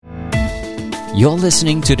You're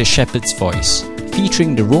listening to The Shepherd's Voice,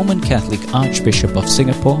 featuring the Roman Catholic Archbishop of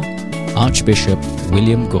Singapore, Archbishop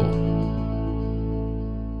William Goh.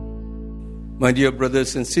 My dear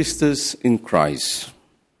brothers and sisters in Christ,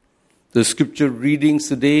 the scripture readings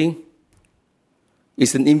today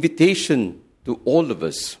is an invitation to all of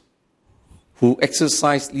us who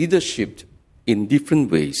exercise leadership in different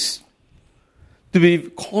ways to be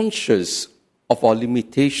conscious of our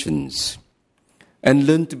limitations and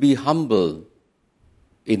learn to be humble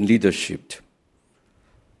in leadership,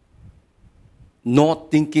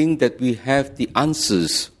 not thinking that we have the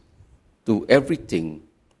answers to everything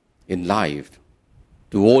in life,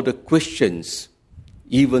 to all the questions,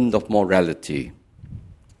 even of morality.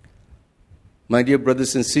 My dear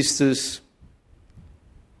brothers and sisters,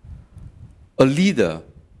 a leader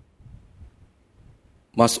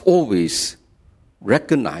must always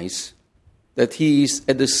recognize that he is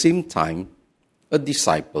at the same time a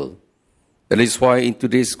disciple. That is why in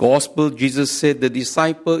today's gospel, Jesus said the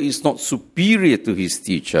disciple is not superior to his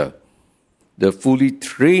teacher. The fully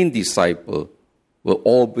trained disciple will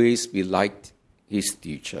always be like his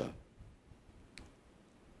teacher.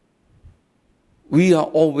 We are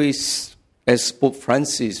always, as Pope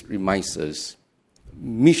Francis reminds us,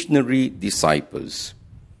 missionary disciples.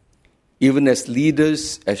 Even as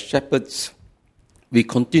leaders, as shepherds, we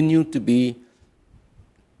continue to be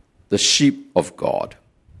the sheep of God.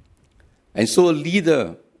 And so a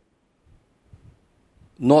leader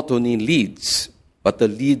not only leads, but a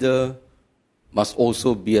leader must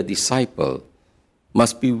also be a disciple,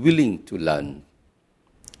 must be willing to learn.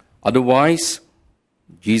 Otherwise,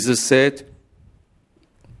 Jesus said,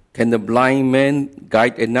 can the blind man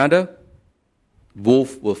guide another?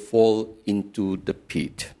 Both will fall into the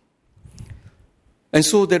pit. And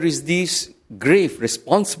so there is this grave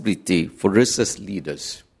responsibility for us as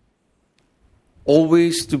leaders,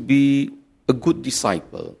 always to be a good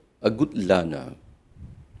disciple, a good learner,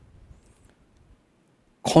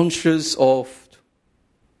 conscious of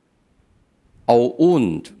our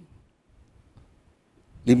own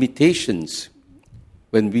limitations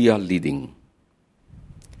when we are leading.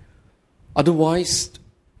 Otherwise,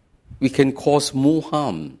 we can cause more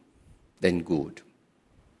harm than good.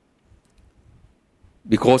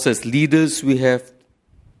 Because as leaders, we have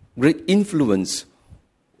great influence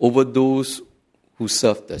over those who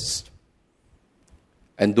served us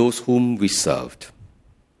and those whom we served.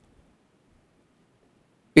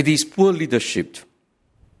 It is poor leadership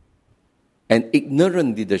and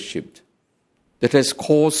ignorant leadership that has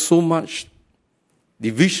caused so much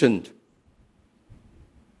division,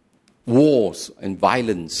 wars, and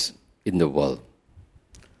violence in the world.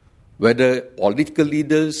 Whether political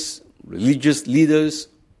leaders, religious leaders,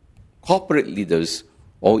 corporate leaders,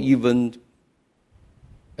 or even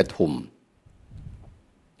at home.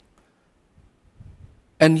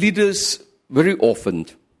 And leaders, very often,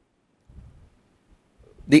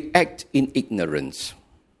 they act in ignorance.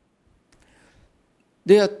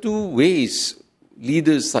 There are two ways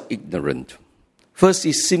leaders are ignorant. First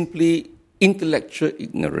is simply intellectual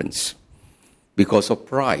ignorance because of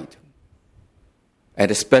pride.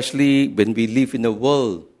 And especially when we live in a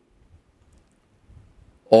world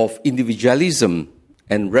of individualism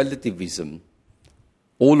and relativism,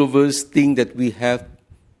 all of us think that we have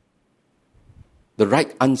the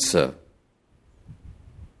right answer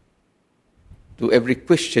to every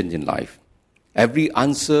question in life. Every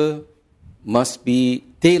answer must be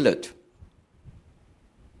tailored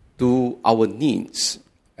to our needs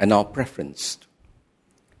and our preference.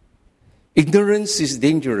 Ignorance is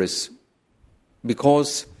dangerous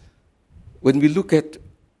because when we look at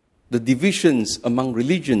the divisions among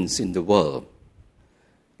religions in the world,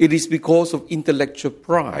 it is because of intellectual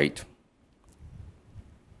pride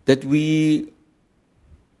that we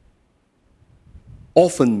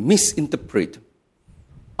often misinterpret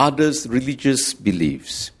others' religious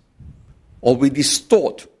beliefs, or we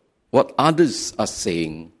distort what others are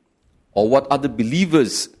saying, or what other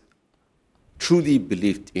believers truly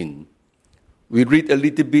believed in. We read a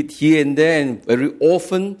little bit here and there, and very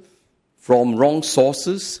often from wrong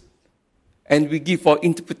sources, and we give our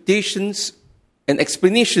interpretations and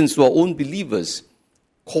explanations to our own believers,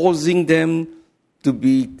 causing them to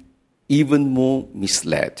be even more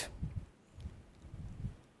misled.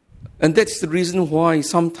 And that's the reason why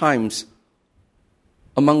sometimes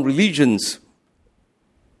among religions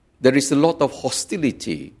there is a lot of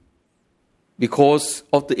hostility because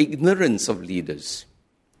of the ignorance of leaders,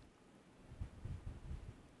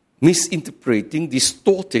 misinterpreting,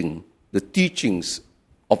 distorting the teachings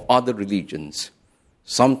of other religions.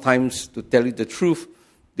 Sometimes, to tell you the truth,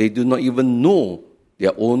 they do not even know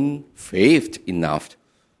their own faith enough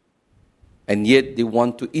and yet they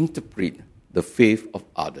want to interpret the faith of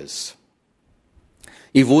others.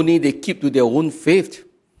 If only they keep to their own faith,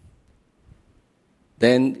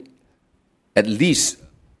 then at least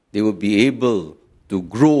they will be able to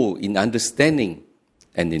grow in understanding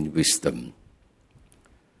and in wisdom.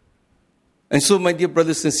 And so, my dear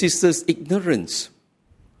brothers and sisters, ignorance,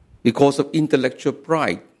 because of intellectual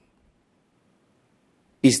pride,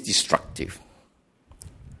 is destructive.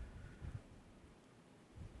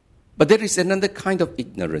 But there is another kind of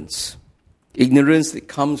ignorance. Ignorance that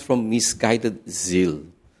comes from misguided zeal.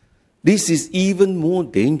 This is even more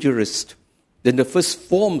dangerous than the first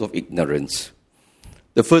form of ignorance.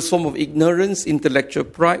 The first form of ignorance, intellectual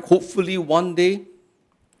pride, hopefully one day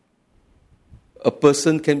a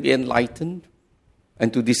person can be enlightened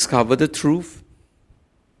and to discover the truth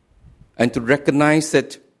and to recognize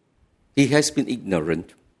that he has been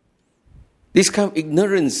ignorant. This kind of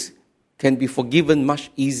ignorance can be forgiven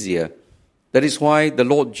much easier. That is why the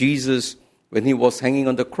Lord Jesus, when he was hanging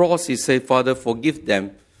on the cross, he said, Father, forgive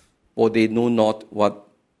them, for they know not what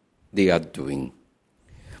they are doing.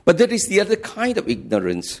 But there is the other kind of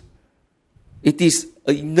ignorance. It is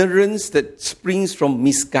ignorance that springs from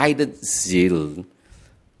misguided zeal.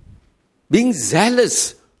 Being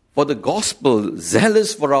zealous for the gospel,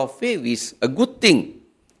 zealous for our faith is a good thing.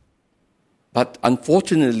 But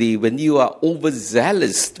unfortunately, when you are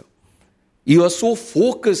overzealous, you are so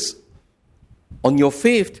focused on your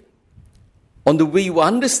faith, on the way you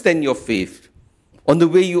understand your faith, on the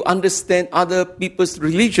way you understand other people's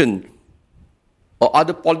religion or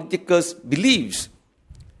other political beliefs,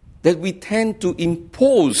 that we tend to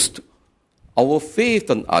impose our faith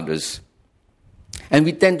on others. And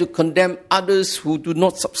we tend to condemn others who do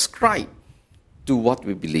not subscribe to what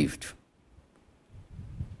we believed.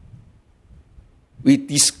 We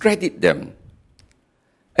discredit them.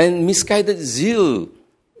 And misguided zeal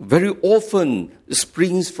very often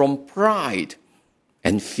springs from pride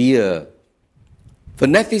and fear.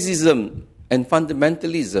 Fanaticism and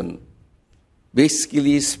fundamentalism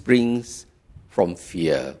basically springs from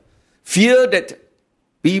fear. Fear that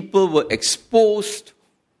people will expose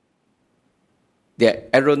their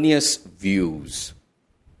erroneous views.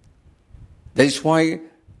 That is why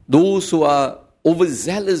those who are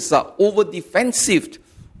overzealous are over-defensive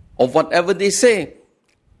of whatever they say,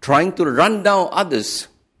 trying to run down others.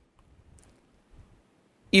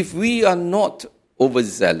 If we are not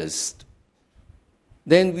overzealous,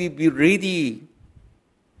 then we be ready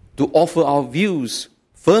to offer our views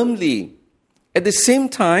firmly. At the same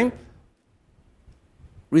time,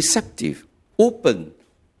 receptive, open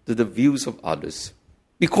to the views of others.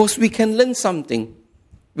 Because we can learn something.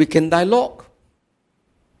 We can dialogue.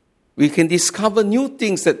 We can discover new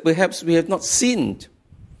things that perhaps we have not seen.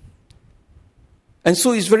 And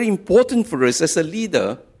so it's very important for us as a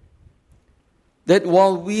leader that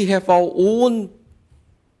while we have our own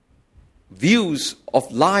views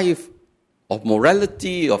of life, of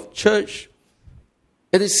morality, of church,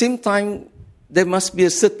 at the same time, there must be a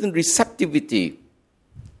certain receptivity,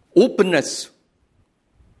 openness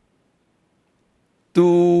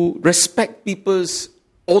to respect people's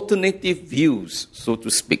alternative views, so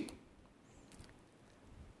to speak.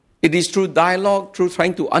 It is through dialogue, through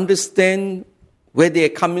trying to understand where they are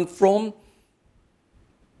coming from,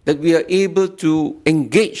 that we are able to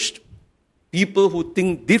engage people who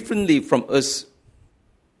think differently from us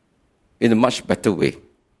in a much better way.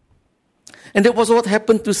 And that was what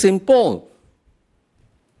happened to St. Paul.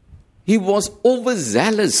 He was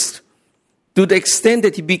overzealous to the extent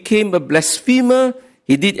that he became a blasphemer.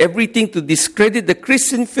 He did everything to discredit the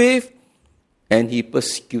Christian faith, and he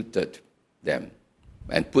persecuted them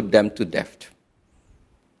and put them to death.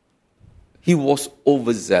 He was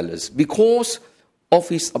overzealous because of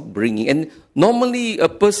his upbringing. And normally a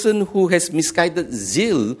person who has misguided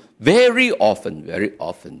zeal, very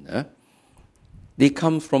often, they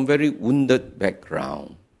come from very wounded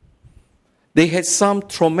background. They had some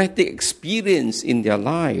traumatic experience in their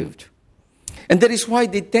life. And that is why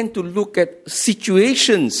they tend to look at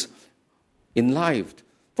situations in life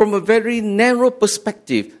from a very narrow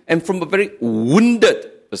perspective and from a very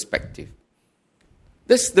wounded perspective.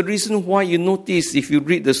 That's the reason why you notice, if you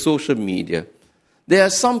read the social media, there are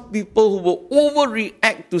some people who will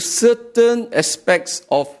overreact to certain aspects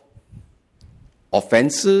of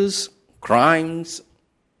offenses, crimes,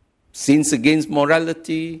 sins against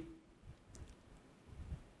morality,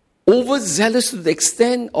 overzealous to the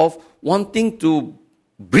extent of wanting to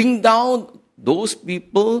bring down those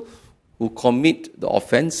people who commit the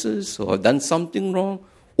offenses, who have done something wrong,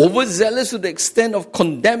 overzealous to the extent of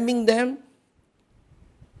condemning them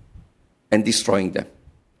and destroying them.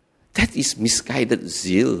 That is misguided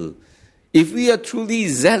zeal. If we are truly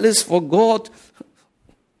zealous for God,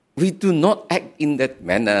 we do not act in that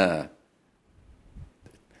manner.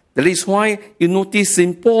 That is why you notice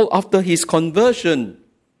St. Paul, after his conversion,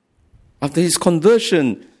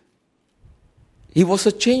 he was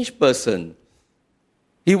a changed person.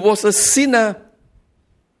 He was a sinner.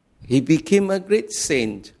 He became a great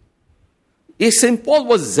saint. St. Paul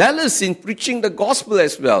was zealous in preaching the gospel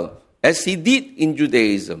as well, as he did in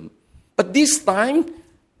Judaism. But this time,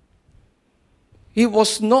 he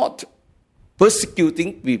was not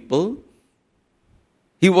persecuting people.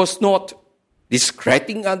 He was not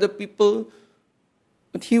discrediting other people.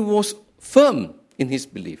 But he was firm in his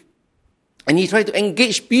belief. And he tried to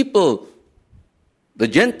engage people, the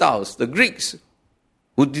Gentiles, the Greeks,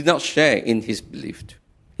 who did not share in his belief.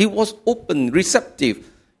 He was open, receptive.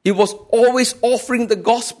 He was always offering the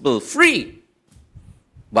gospel free,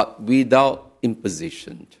 but without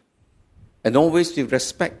imposition, and always with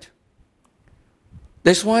respect.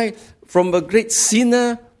 That's why from a great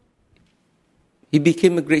sinner, he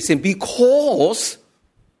became a great saint. Because,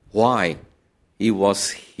 why? He was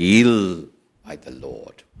healed by the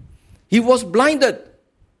Lord. He was blinded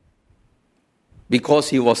because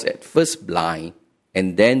he was at first blind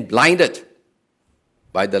and then blinded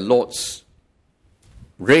by the Lord's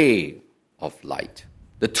ray of light.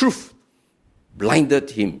 The truth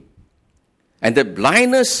blinded him. And that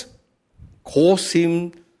blindness caused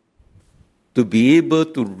him to be able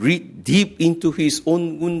to read deep into his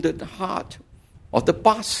own wounded heart of the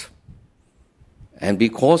past. And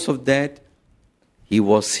because of that, he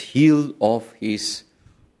was healed of his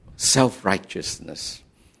self-righteousness,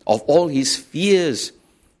 of all his fears.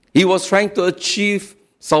 He was trying to achieve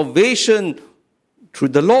salvation through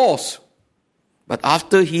the laws. But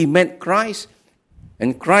after he met Christ,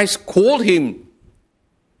 and Christ called him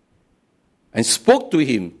and spoke to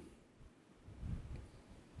him,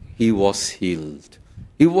 he was healed.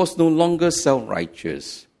 He was no longer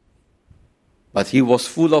self-righteous, but he was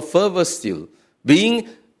full of fervor still. Being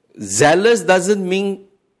zealous doesn't mean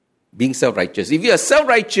being self-righteous. If you are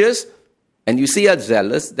self-righteous and you say you are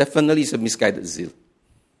zealous, definitely it's a misguided zeal.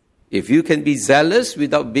 If you can be zealous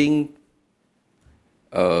without being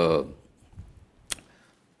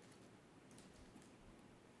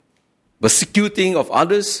persecuting of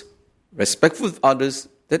others, respectful of others,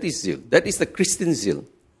 that is zeal. That is the Christian zeal.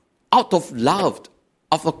 Out of love,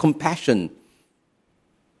 out of compassion.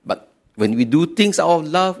 But when we do things out of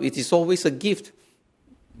love, it is always a gift.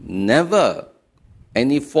 Never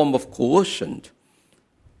any form of coercion.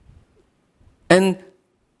 And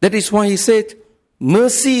that is why he said,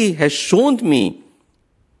 mercy has shown me,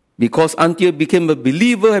 because until I became a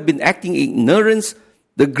believer, I have been acting in ignorance.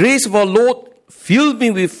 The grace of our Lord filled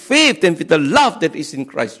me with faith and with the love that is in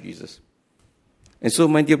Christ Jesus. And so,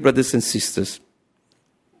 my dear brothers and sisters,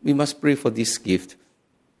 we must pray for this gift,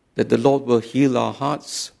 that the Lord will heal our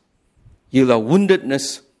hearts, heal our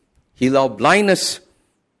woundedness, heal our blindness,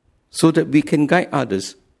 so that we can guide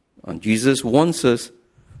others. And Jesus wants us,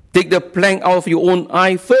 take the plank out of your own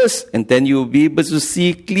eye first, and then you will be able to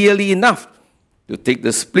see clearly enough to take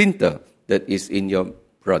the splinter that is in your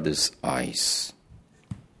brother's eyes.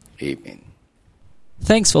 Amen.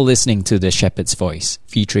 Thanks for listening to The Shepherd's Voice,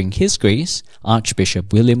 featuring His Grace,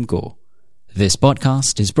 Archbishop William Goh. This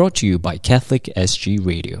podcast is brought to you by Catholic SG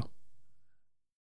Radio.